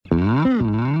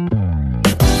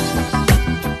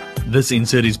This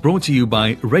insert is brought to you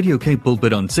by Radio Cape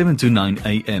Pulpit on 7 to 9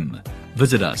 a.m.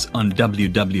 Visit us on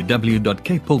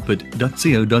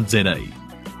www.capepulpit.co.za.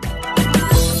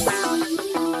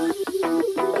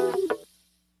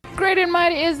 Great and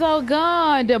mighty is our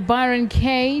God. Byron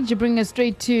Cage, bring us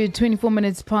straight to 24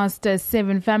 minutes past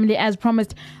 7. Family, as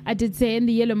promised, I did say in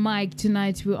the yellow mic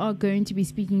tonight, we are going to be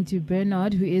speaking to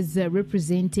Bernard, who is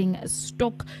representing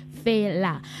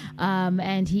Stokfella.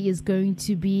 And he is going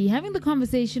to be having the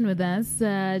conversation with us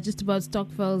just about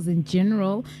stokvels in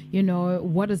general. You know,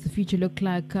 what does the future look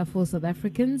like for South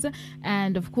Africans?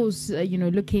 And of course,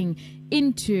 looking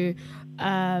into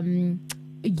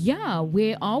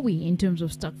where are we in terms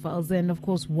of stokvels, and of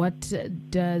course what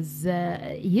does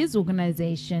his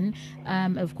organization,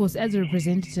 of course as a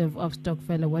representative of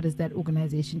Stokfella, what does that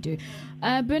organization do?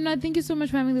 Bernard, thank you so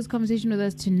much for having this conversation with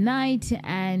us tonight,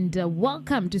 and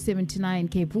welcome to 7 to 9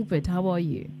 Cape Pulpit. How are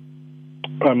you?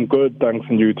 I'm good, thanks,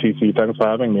 and you, TC. Thanks for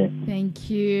having me. Thank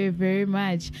you very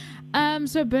much.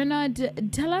 So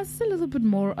Bernard, tell us a little bit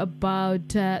more about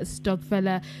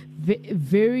Stokfella,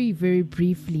 very, very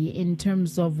briefly, in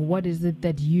terms of what is it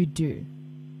that you do.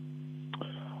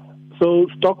 So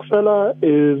Stokfella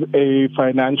is a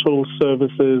financial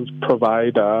services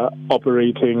provider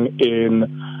operating in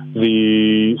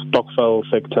the stokvel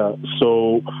sector.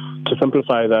 So to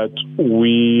simplify that,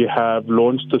 we have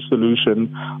launched a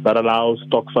solution that allows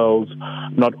stokvels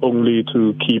not only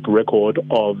to keep record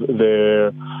of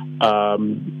their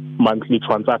monthly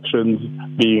transactions,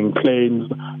 being claims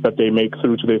that they make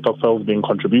through to their stokvels, being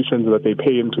contributions that they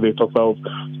pay into their stokvels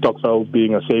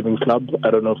being a savings club. I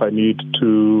don't know if I need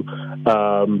to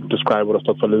describe what a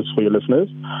stokvel is for your listeners,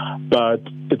 but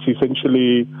it's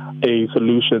essentially a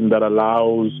solution that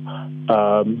allows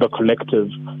the collective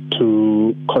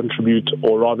to contribute,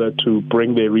 or rather to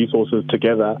bring their resources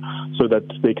together so that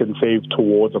they can save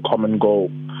towards a common goal.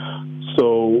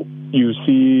 So you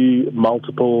see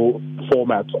multiple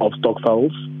formats of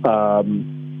stokvels,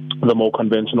 the more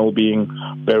conventional being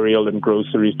burial and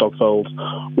grocery stokvels,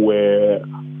 where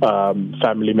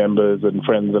family members and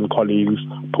friends and colleagues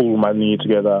pool money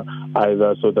together,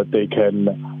 either so that they can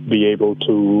be able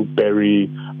to bury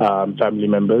family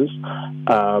members.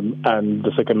 And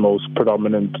the second most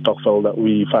predominant stokvel that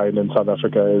we find in South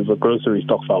Africa is a grocery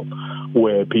stokvel,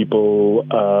 where people,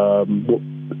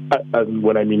 and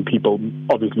when I mean people,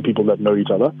 obviously people that know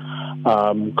each other,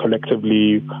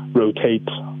 collectively rotate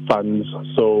funds.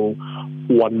 So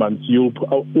 1 month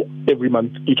every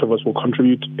month each of us will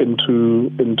contribute into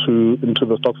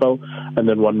the stokvel, and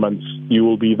then 1 month you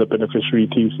will be the beneficiary,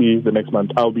 TC. The next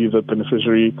month I'll be the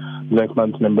beneficiary. The next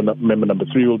month member number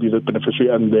 3 will be the beneficiary,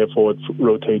 and therefore it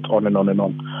rotates on and on and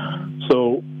on.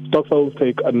 So stokvels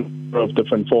take a number of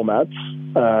different formats,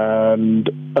 and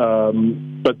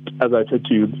but as I said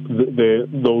to you,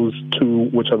 those two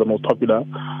which are the most popular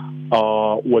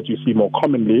are what you see more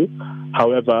commonly.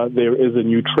 However, there is a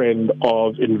new trend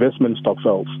of investment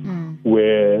stokvels,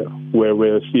 where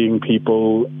we're seeing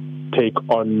people take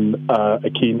on a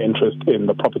keen interest in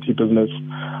the property business,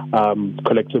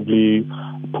 collectively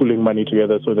pooling money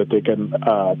together so that they can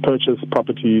purchase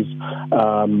properties,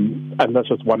 and that's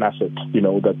just one asset,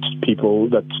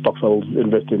 that stokvels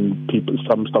invest in.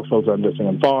 Some stokvels are investing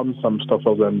in farms, some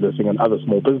stokvels are investing in other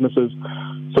small businesses.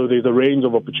 So there's a range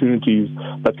of opportunities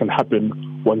that can happen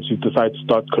once you decide to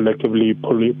start collectively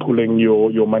pulling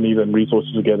your monies and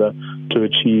resources together to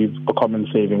achieve a common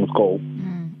savings goal.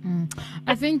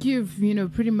 I think you've,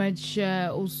 pretty much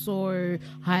also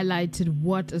highlighted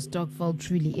what a stokvel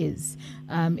truly is,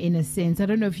 in a sense. I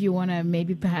don't know if you want to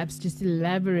maybe perhaps just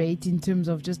elaborate in terms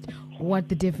of just what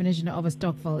the definition of a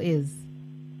stokvel is.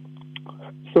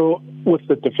 So with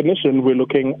the definition, we're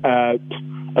looking at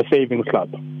a savings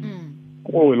club.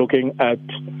 We're looking at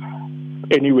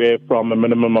anywhere from a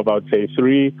minimum of, I would say,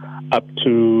 3 up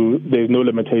to, there's no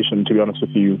limitation, to be honest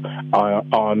with you,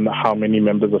 on how many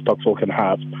members a stokvel can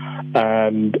have.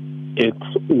 And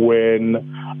it's when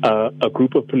a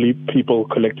group of people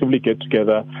collectively get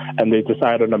together and they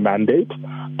decide on a mandate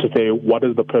to say, what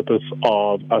is the purpose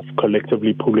of us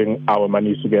collectively pooling our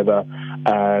monies together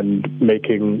and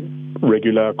making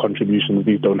regular contributions.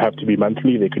 These don't have to be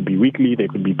monthly, they could be weekly, they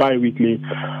could be bi-weekly,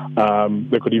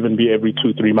 they could even be every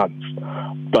 2-3 months.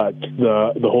 But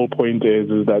the whole point is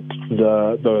that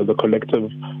the collective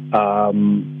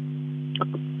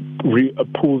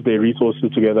pools their resources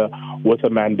together with a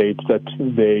mandate that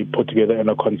they put together in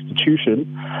a constitution,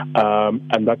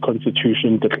 and that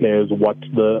constitution declares what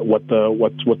the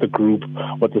group,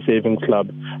 what the savings club,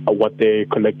 what their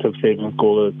collective savings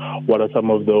goal is. What are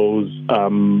some of those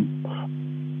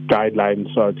guidelines,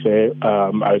 so I'd say.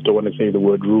 I don't want to say the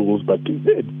word rules, but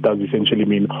it does essentially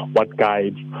mean what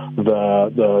guides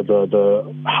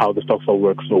the how the stokvel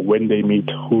works. So when they meet,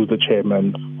 who's the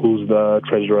chairman, who's the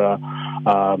treasurer,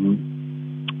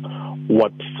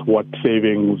 what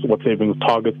savings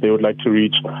targets they would like to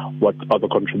reach, what other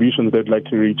contributions they'd like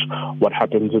to reach, what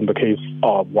happens in the case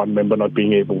of one member not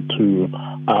being able to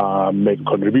make a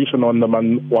contribution on the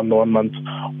one month,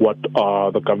 what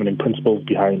are the governing principles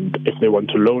behind if they want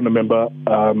to loan a member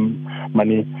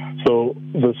money. So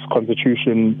this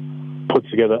constitution puts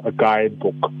together a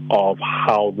guidebook of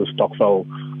how the stokvel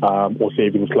or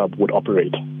savings club would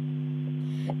operate.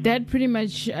 That pretty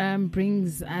much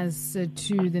brings us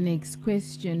to the next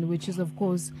question, which is, of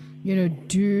course,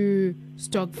 do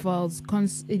stokvels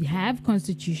have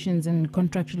constitutions and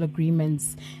contractual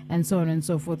agreements and so on and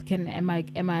so forth? Am I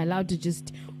allowed to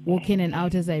just walk in and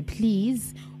out as I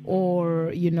please,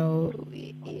 or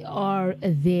are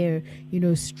there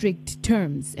strict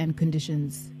terms and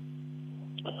conditions?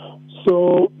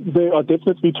 So there are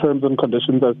definitely terms and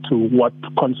conditions as to what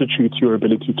constitutes your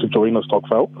ability to join a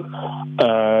stokvel.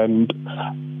 And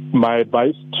my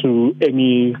advice to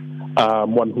any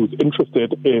one who's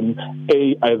interested in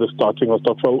A, either starting a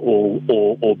stokvel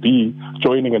or B,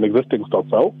 joining an existing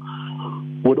stokvel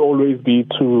would always be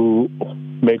to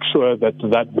make sure that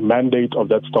the mandate of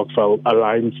that stokvel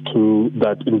aligns to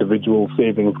that individual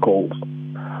savings goals.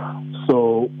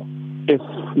 So if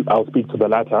I'll speak to the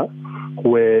latter,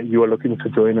 where you are looking to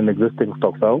join an existing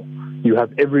stokvel, you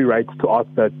have every right to ask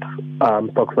that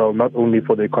stokvel not only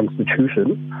for their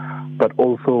constitution, but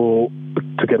also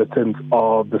to get a sense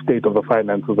of the state of the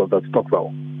finances of that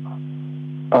stokvel.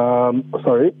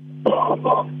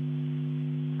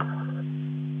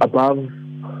 Above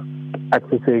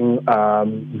accessing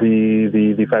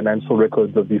the financial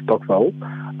records of these stokvels,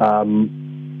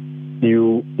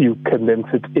 you can then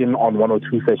sit in on one or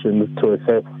two sessions to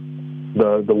assess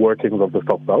the workings of the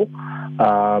stokvel.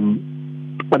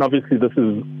 And obviously this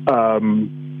is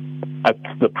at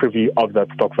the privy of that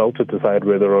stokvel to decide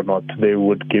whether or not they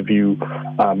would give you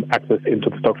access into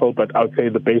the stokvel. But I would say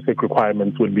the basic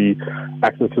requirements would be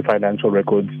access to financial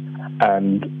records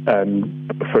and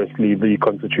firstly the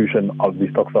constitution of the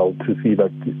stokvel to see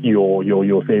that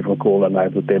your savings goal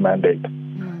aligns with their mandate.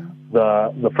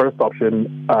 The first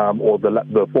option or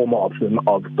the former option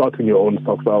of starting your own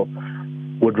stokvel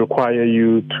would require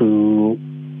you to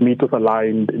meet with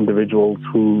aligned individuals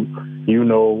who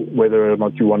whether or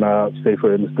not you want to, say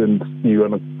for instance, you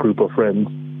and a group of friends,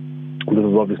 this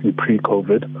is obviously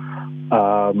pre-COVID,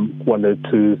 wanted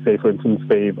to, say for instance,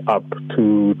 save up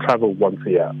to travel once a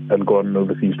year and go on an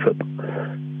overseas trip.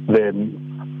 Then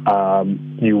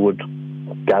you would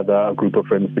gather a group of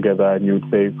friends together and you would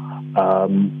say,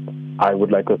 I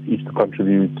would like us each to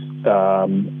contribute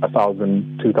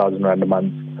 1,000, 2,000 rand a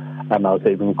month, and our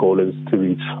savings goal is to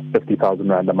reach 50,000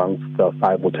 rand amongst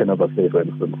 5 or 10 of us, say for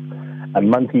instance. And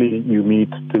monthly you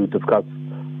meet to discuss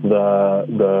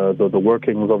the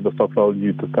workings of the stokvel.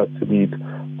 You discuss to meet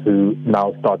to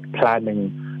now start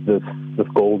planning this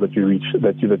goal that you reach,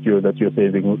 that you're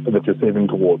saving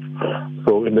towards.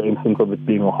 So in the instance of it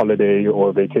being a holiday or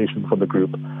a vacation for the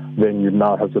group, then you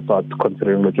now have to start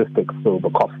considering logistics. So the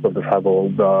cost of the travel,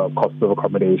 the cost of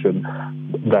accommodation,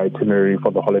 the itinerary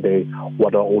for the holiday.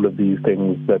 What are all of these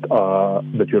things that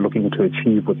you're looking to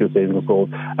achieve with your savings goals,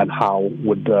 and how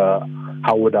would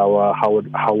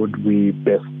we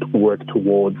best work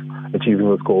towards achieving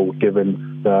this goal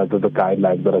given the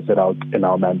guidelines that are set out in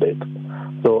our mandate?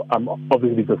 So I'm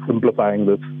obviously just simplifying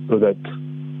this so that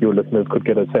your listeners could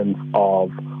get a sense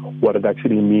of what it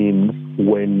actually means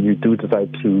when you do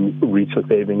decide to reach a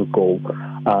savings goal.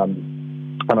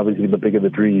 And obviously the bigger the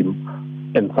dream,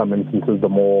 in some instances the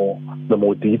more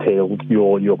detailed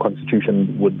your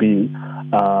constitution would be.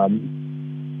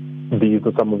 These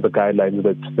are some of the guidelines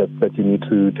that you need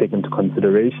to take into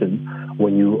consideration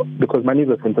because money is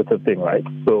a sensitive thing, right?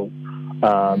 So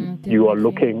you're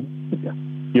looking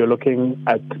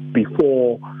at,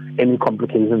 before any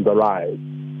complications arise,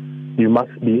 you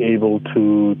must be able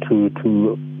to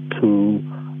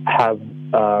have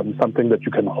something that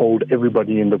you can hold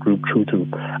everybody in the group true to.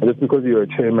 And just because you're a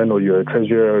chairman or you're a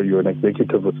treasurer or you're an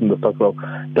executive within the stokvel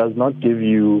does not give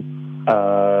you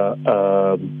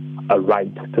a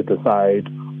right to decide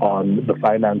on the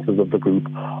finances of the group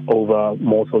over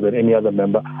more so than any other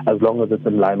member, as long as it's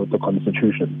in line with the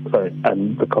constitution.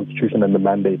 And the constitution and the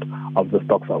mandate of the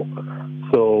stokvel.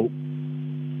 So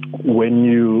when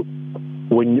you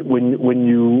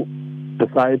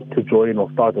decide to join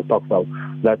or start a stokvel,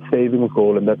 that savings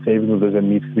goal and that savings vision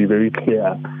needs to be very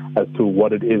clear as to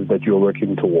what it is that you're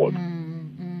working towards.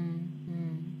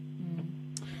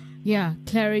 Yeah,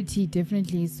 clarity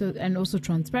definitely. So, and also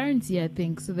transparency, I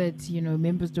think, so that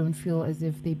members don't feel as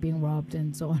if they're being robbed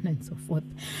and so on and so forth.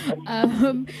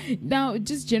 Now,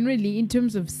 just generally in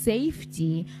terms of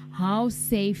safety, how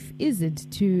safe is it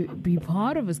to be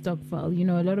part of a stokvel?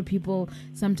 A lot of people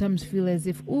sometimes feel as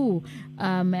if,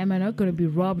 am I not going to be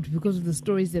robbed because of the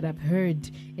stories that I've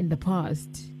heard in the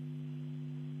past?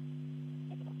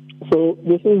 So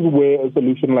this is where a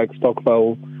solution like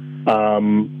Stokfella,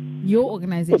 your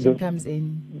organization comes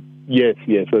in. Yes.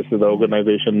 This is the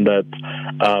organization that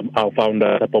our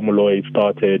founder, Pomoloy,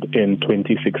 started in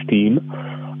 2016.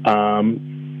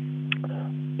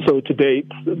 So to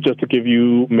date, just to give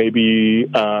you maybe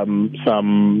some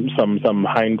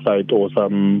hindsight or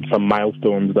some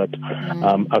milestones that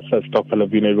us as Stokfella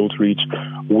have been able to reach,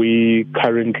 we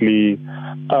currently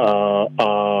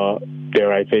are,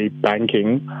 dare I say,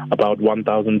 banking about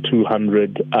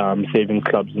 1,200 savings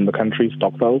clubs in the country,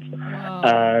 stokvels. Wow.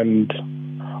 And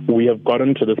we have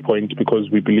gotten to this point because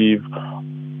we believe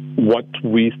what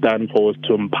we stand for is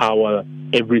to empower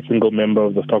every single member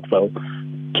of the stokvel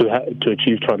to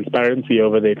achieve transparency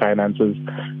over their finances,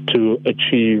 to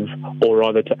achieve, or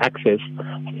rather to access,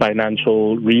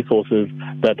 financial resources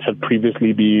that have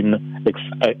previously been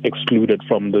excluded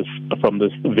from this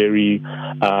very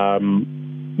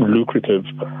lucrative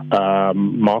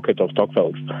market of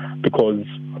stokvels, because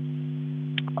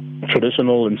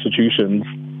traditional institutions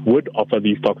would offer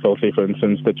these stokvels, say for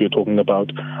instance that you're talking about,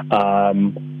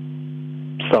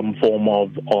 some form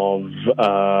of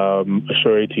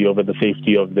surety over the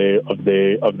safety of their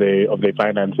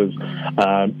finances,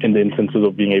 in the instances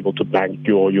of being able to bank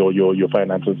your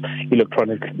finances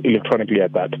electronically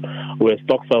at that. Where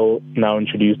Stokfella now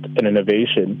introduced an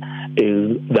innovation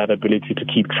is that ability to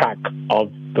keep track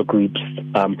of the group's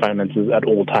finances at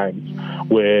all times,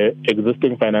 where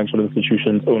existing financial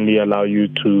institutions only allow you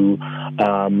to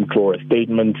draw a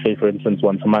statement, say for instance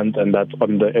once a month, and that's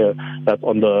on the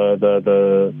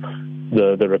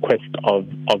request of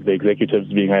the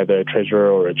executives, being either a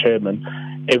treasurer or a chairman.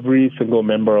 Every single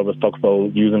member of a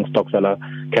stokvel using Stokfella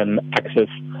can access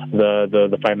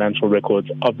the financial records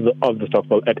of the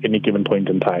stokvel at any given point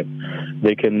in time.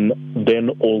 They can then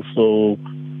also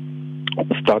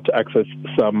start to access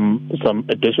some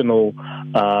additional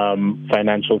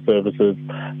financial services,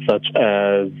 such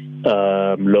as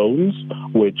loans,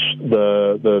 which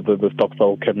the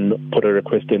stokvel can put a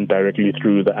request in directly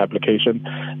through the application.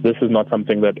 This is not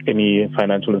something that any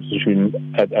financial institution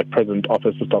at present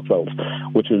offers to stokvels,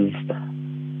 which is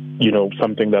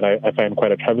something that I find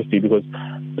quite a travesty, because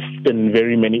in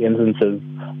very many instances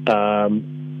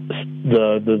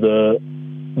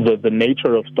the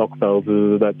nature of stokvels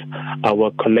is that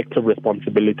our collective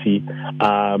responsibility,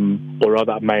 or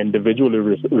rather my individual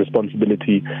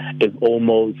responsibility, is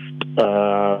almost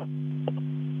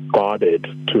guarded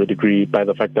to a degree by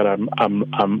the fact that I'm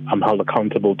held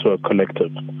accountable to a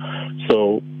collective.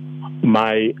 So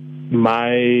my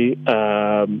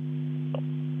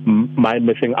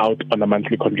missing out on a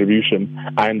monthly contribution,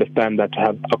 I understand that to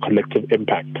have a collective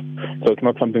impact. So it's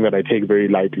not something that I take very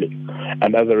lightly.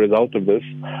 And as a result of this,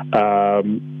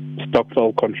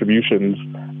 stokvel contributions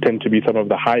tend to be some of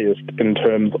the highest in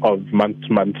terms of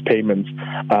month-to-month payments,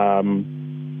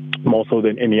 more so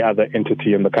than any other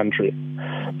entity in the country.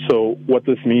 So what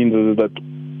this means is that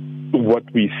what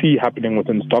we see happening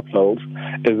within stokvels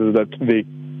is that they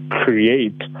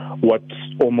create what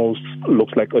almost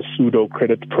looks like a pseudo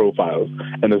credit profile,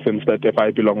 in the sense that if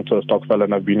I belong to a stokvel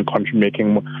and I've been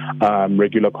making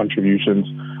regular contributions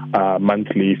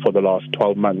monthly for the last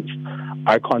 12 months,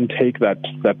 I can't take that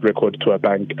record to a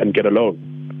bank and get a loan,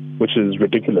 which is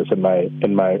ridiculous in my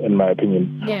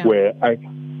opinion. Yeah. Where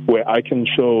I can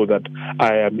show that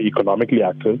I am economically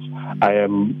active, I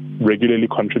am regularly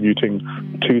contributing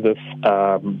to this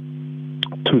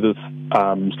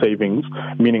savings,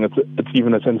 meaning it's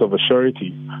even a sense of a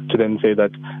surety to then say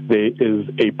that there is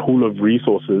a pool of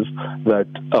resources that,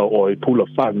 or a pool of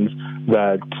funds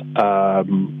that,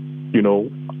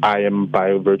 I am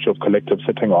by virtue of collective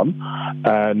sitting on,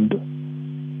 and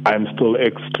I'm still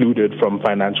excluded from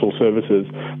financial services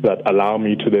that allow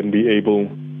me to then be able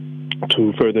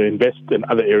to further invest in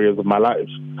other areas of my life.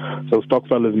 So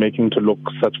Stokfella is making to look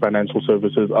such financial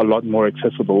services a lot more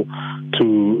accessible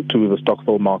to the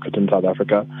stokvel market in South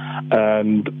Africa,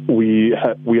 and we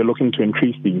are looking to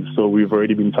increase these. So we've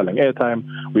already been selling airtime.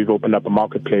 We've opened up a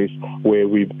marketplace where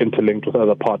we've interlinked with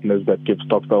other partners that give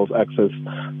stokvels access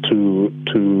to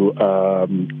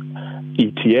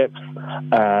ETFs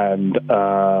and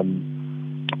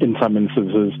in some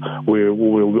instances,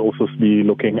 we'll also be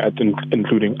looking at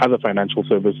including other financial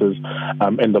services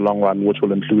in the long run, which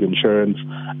will include insurance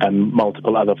and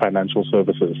multiple other financial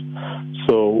services.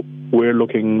 So we're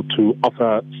looking to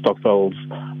offer stokvels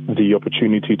the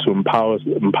opportunity to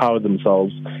empower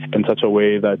themselves in such a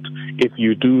way that if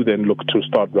you do then look to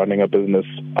start running a business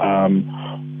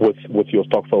with your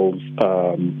stokvels,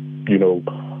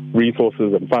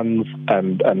 resources and funds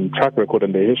and track record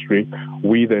in their history,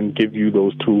 we then give you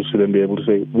those tools to then be able to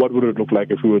say, what would it look like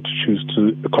if we were to choose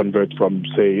to convert from,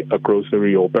 say, a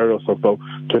grocery or burial stokvel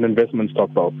to an investment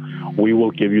stokvel? We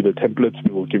will give you the templates,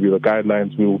 we will give you the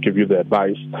guidelines, we will give you the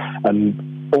advice,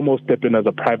 and almost step in as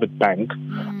a private bank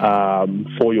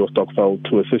for your stokvel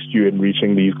to assist you in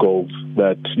reaching these goals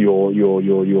that your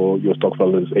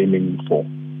stokvel is aiming for.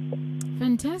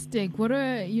 Fantastic. What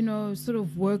a, sort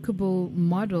of workable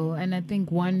model. And I think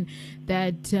one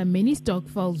that many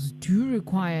stokvels do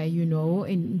require,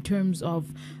 in terms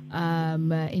of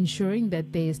ensuring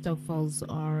that their stokvels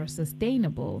are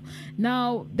sustainable.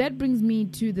 Now, that brings me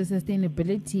to the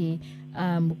sustainability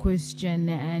question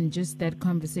and just that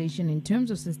conversation in terms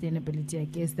of sustainability. I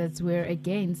guess that's where,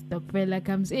 again, Stokfella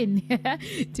comes in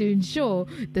to ensure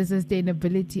the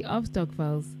sustainability of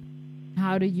stokvels.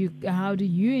 How will you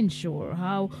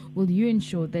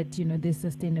ensure that there's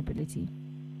sustainability?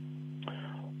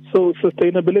 So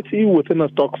sustainability within a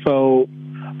stokvel,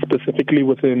 specifically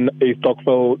within a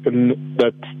stokvel,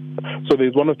 so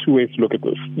there's one of two ways to look at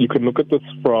this. You can look at this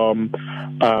from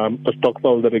a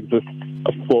stokvel that exists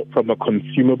from a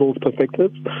consumables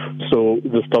perspective. So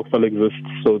the stokvel exists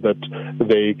so that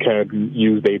they can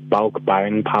use their bulk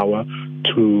buying power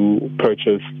to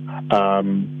purchase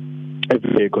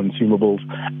everyday consumables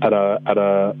at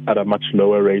a much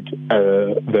lower rate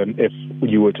than if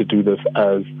you were to do this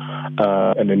as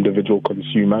an individual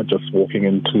consumer just walking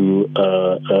into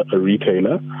a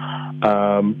retailer.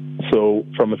 So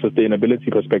from a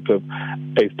sustainability perspective,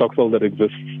 a stokvel that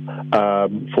exists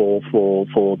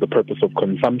for the purpose of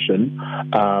consumption,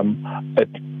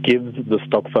 it gives the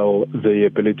stokvel the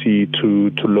ability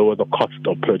to lower the cost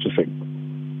of purchasing.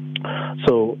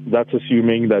 So that's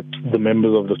assuming that the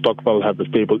members of the stokvel have a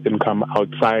stable income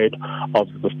outside of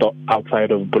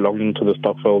belonging to the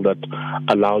stokvel that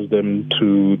allows them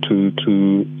to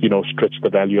stretch the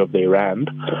value of their rand.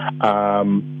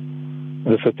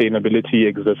 The sustainability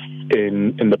exists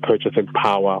in the purchasing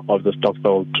power of the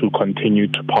stokvel to continue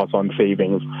to pass on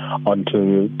savings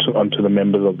onto the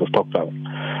members of the stokvel.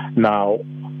 Now,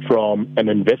 from an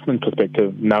investment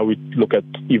perspective, now we look at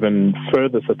even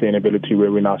further sustainability,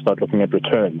 where we now start looking at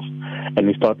returns, and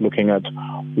we start looking at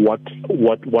what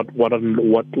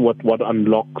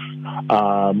unlocks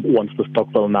once the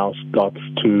stokvel now starts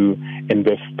to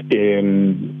invest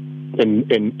in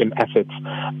assets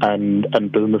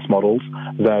and business models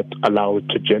that allow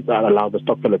the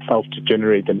stokvel itself to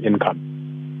generate an income.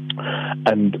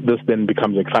 And this then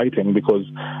becomes exciting because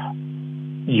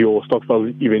your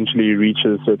stokvel eventually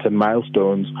reaches certain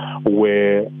milestones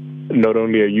where not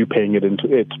only are you paying it into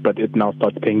it, but it now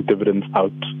starts paying dividends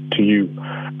out to you.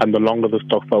 And the longer the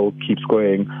stokvel keeps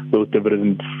going, those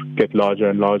dividends get larger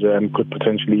and larger and could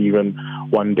potentially even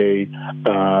one day,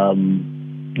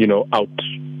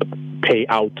 pay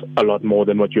out a lot more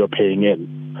than what you're paying in.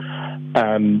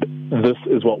 And this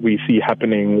is what we see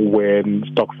happening when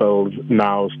stokvels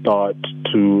now start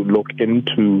to look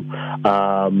into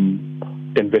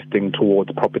investing towards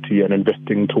property and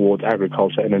investing towards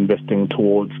agriculture and investing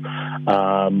towards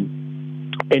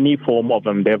any form of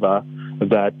endeavor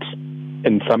that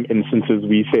in some instances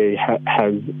we say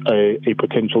has a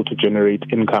potential to generate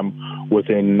income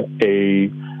within a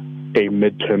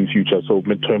midterm future. So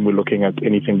midterm, we're looking at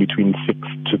anything between 6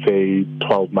 to say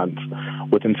 12 months.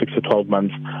 Within 6 to 12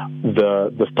 months,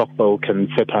 the stokvel can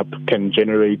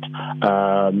generate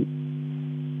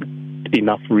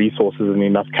enough resources and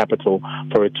enough capital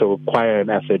for it to acquire an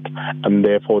asset, and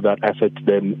therefore that asset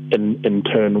then in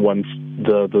turn, once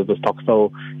the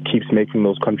stokvel keeps making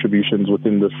those contributions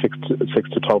within the 6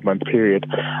 to 12 month period,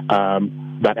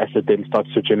 that asset then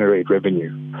starts to generate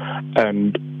revenue.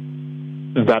 And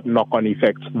that knock-on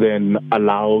effect then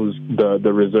allows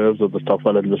the reserves of the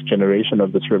stokvel and this generation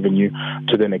of this revenue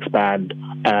to then expand,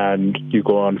 and you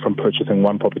go on from purchasing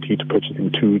one property to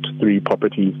purchasing 2 to 3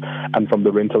 properties, and from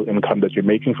the rental income that you're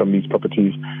making from these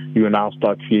properties, you now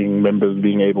start seeing members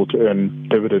being able to earn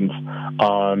dividends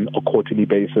on a quarterly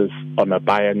basis, on a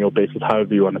biannual basis,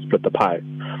 however you want to split the pie.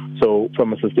 So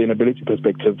from a sustainability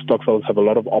perspective, stokvels have a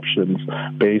lot of options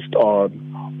based on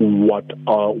what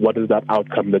is that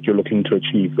outcome that you're looking to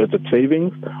achieve? Is it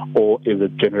savings or is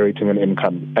it generating an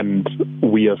income? And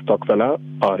we as Stokfella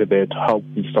are there to help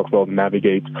the stokvel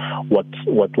navigate what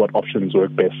options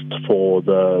work best for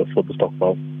the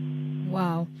stokvel.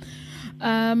 Wow.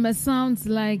 Sounds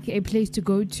like a place to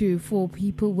go to for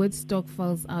people with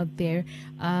stokvels out there,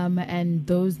 and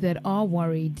those that are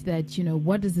worried that,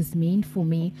 what does this mean for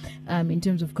me in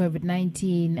terms of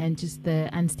COVID-19 and just the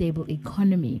unstable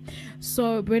economy.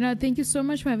 So, Bernard, thank you so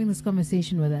much for having this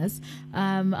conversation with us.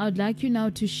 I would like you now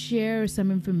to share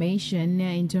some information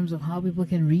in terms of how people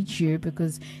can reach you,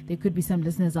 because there could be some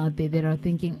listeners out there that are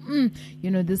thinking,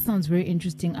 this sounds very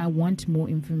interesting. I want more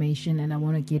information and I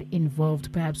want to get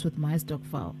involved perhaps with my stokvel.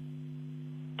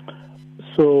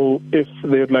 So if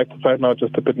they would like to find out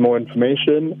just a bit more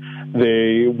information,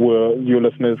 your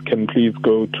listeners can please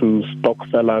go to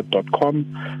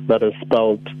stokfella.com. That is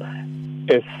spelled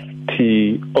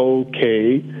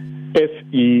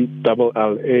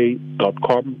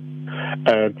stokfella.com.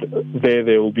 And there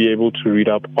they will be able to read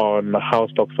up on how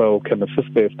stokvel can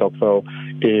assist their stokvel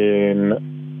in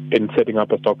setting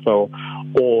up a stokvel,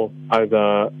 or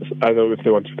either if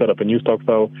they want to set up a new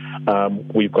stokvel,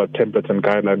 we've got templates and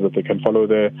guidelines that they can follow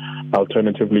there.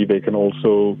 Alternatively, they can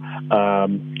also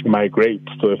migrate.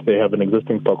 So if they have an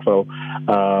existing stokvel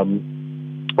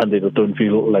and they just don't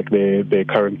feel like their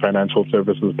current financial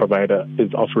services provider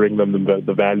is offering them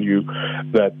the value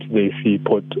that they see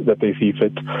fit,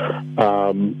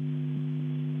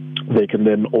 they can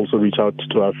then also reach out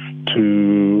to us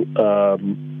to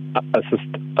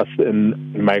assist us in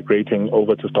migrating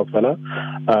over to Stokfella.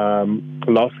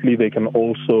 Lastly, they can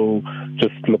also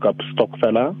just look up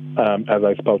Stokfella, as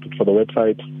I spelled it for the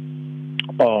website,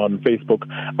 on Facebook,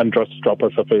 and just drop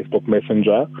us a Facebook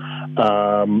Messenger.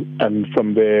 And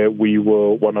from there,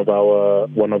 one of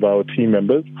our team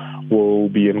members will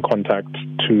be in contact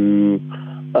to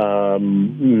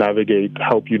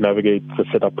help you navigate the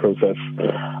setup process.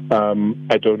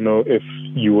 I don't know if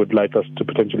you would like us to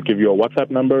potentially give you a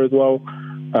WhatsApp number as well.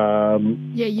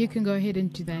 Yeah, you can go ahead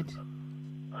and do that.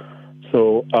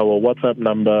 So our WhatsApp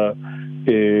number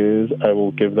is, I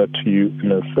will give that to you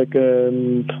in a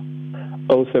second,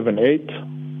 078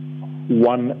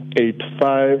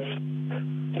 185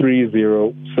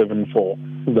 3074.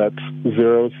 That's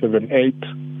 078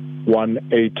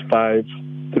 185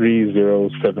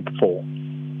 3074.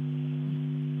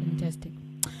 Fantastic.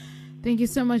 Thank you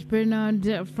so much,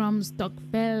 Bernard from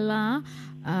Stokfella.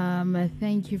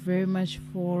 Thank you very much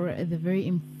for the very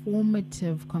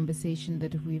informative conversation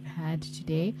that we've had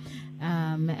today.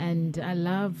 And I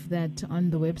love that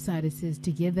on the website it says,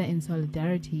 together in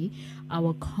solidarity,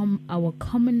 our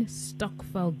common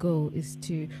stokvel goal is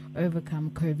to overcome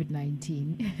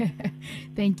COVID-19.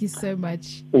 Thank you so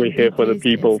much. We're here for the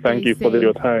people. Thank you for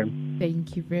your time.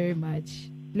 Thank you very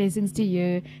much. Blessings to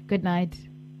you. Good night.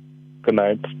 Good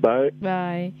night. Bye.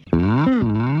 Bye.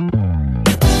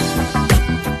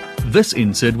 This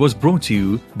insert was brought to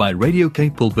you by Radio K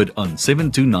Pulpit on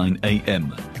 729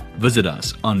 AM. Visit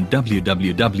us on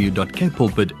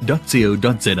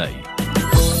www.kpulpit.co.za.